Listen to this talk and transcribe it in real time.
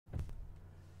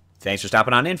Thanks for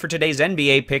stopping on in for today's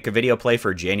NBA pick video play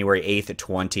for January 8th,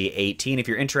 2018. If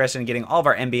you're interested in getting all of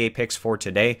our NBA picks for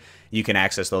today, you can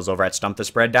access those over at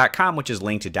stumpthespread.com, which is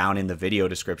linked down in the video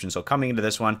description. So coming into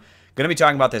this one, going to be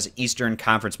talking about this Eastern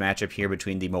Conference matchup here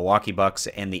between the Milwaukee Bucks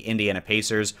and the Indiana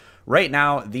Pacers. Right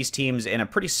now, these teams in a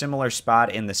pretty similar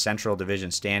spot in the Central Division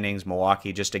standings.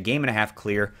 Milwaukee just a game and a half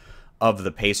clear of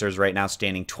the Pacers right now,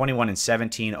 standing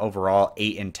 21-17 overall,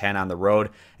 8-10 on the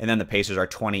road, and then the Pacers are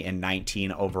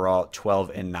 20-19 overall,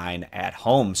 12-9 at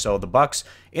home. So the Bucks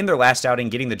in their last outing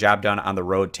getting the job done on the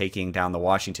road, taking down the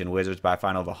Washington Wizards by a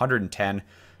final of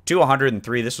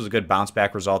 110-103. This was a good bounce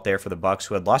back result there for the Bucks,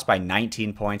 who had lost by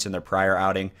 19 points in their prior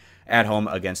outing at home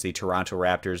against the Toronto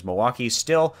Raptors. Milwaukee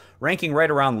still ranking right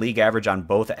around league average on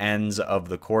both ends of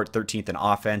the court, 13th in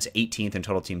offense, 18th in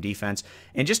total team defense,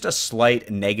 and just a slight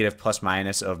negative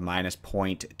plus-minus of minus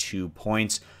 0.2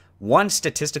 points. One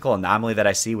statistical anomaly that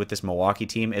I see with this Milwaukee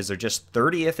team is they're just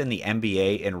 30th in the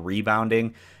NBA in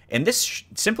rebounding, and this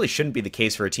simply shouldn't be the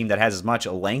case for a team that has as much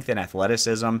length and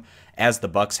athleticism as the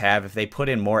Bucks have. If they put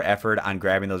in more effort on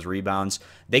grabbing those rebounds,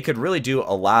 they could really do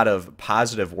a lot of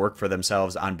positive work for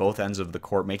themselves on both ends of the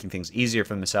court, making things easier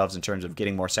for themselves in terms of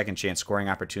getting more second chance scoring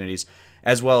opportunities,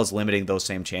 as well as limiting those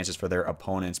same chances for their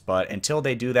opponents. But until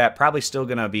they do that, probably still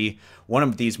going to be one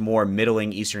of these more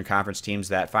middling Eastern Conference teams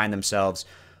that find themselves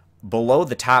below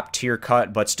the top tier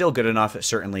cut, but still good enough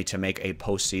certainly to make a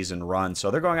postseason run. So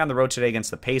they're going on the road today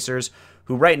against the Pacers,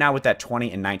 who right now with that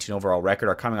 20-19 overall record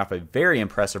are coming off a very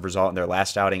impressive result in their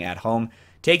last outing at home,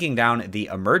 taking down the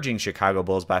emerging Chicago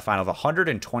Bulls by a final of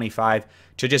 125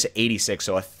 to just 86.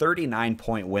 So a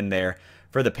 39-point win there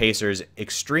for the Pacers.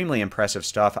 Extremely impressive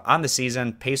stuff on the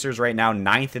season. Pacers right now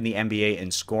 9th in the NBA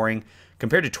in scoring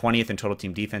compared to 20th in total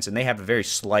team defense, and they have a very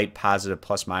slight positive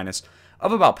plus-minus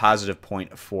of about positive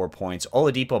 0.4 points.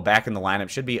 Oladipo back in the lineup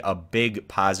should be a big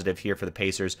positive here for the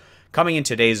Pacers. Coming in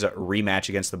today's rematch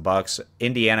against the Bucks,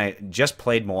 Indiana just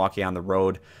played Milwaukee on the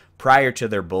road prior to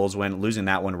their Bulls win, losing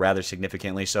that one rather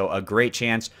significantly. So a great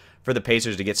chance for the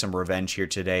Pacers to get some revenge here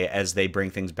today as they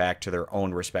bring things back to their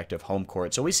own respective home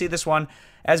court. So we see this one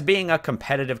as being a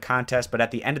competitive contest, but at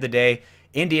the end of the day,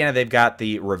 Indiana, they've got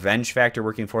the revenge factor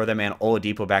working for them and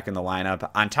Oladipo back in the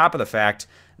lineup, on top of the fact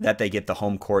that they get the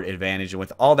home court advantage. And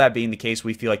with all that being the case,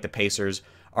 we feel like the Pacers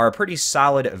are a pretty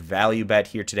solid value bet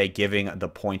here today, giving the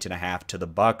 1.5 to the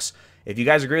Bucks. If you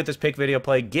guys agree with this pick video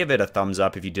play, give it a thumbs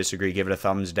up. If you disagree, give it a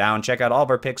thumbs down. Check out all of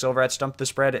our picks over at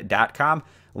stumpthespread.com,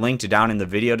 linked down in the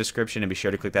video description, and be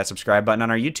sure to click that subscribe button on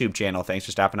our YouTube channel. Thanks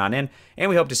for stopping on in, and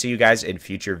we hope to see you guys in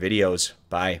future videos.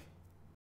 Bye.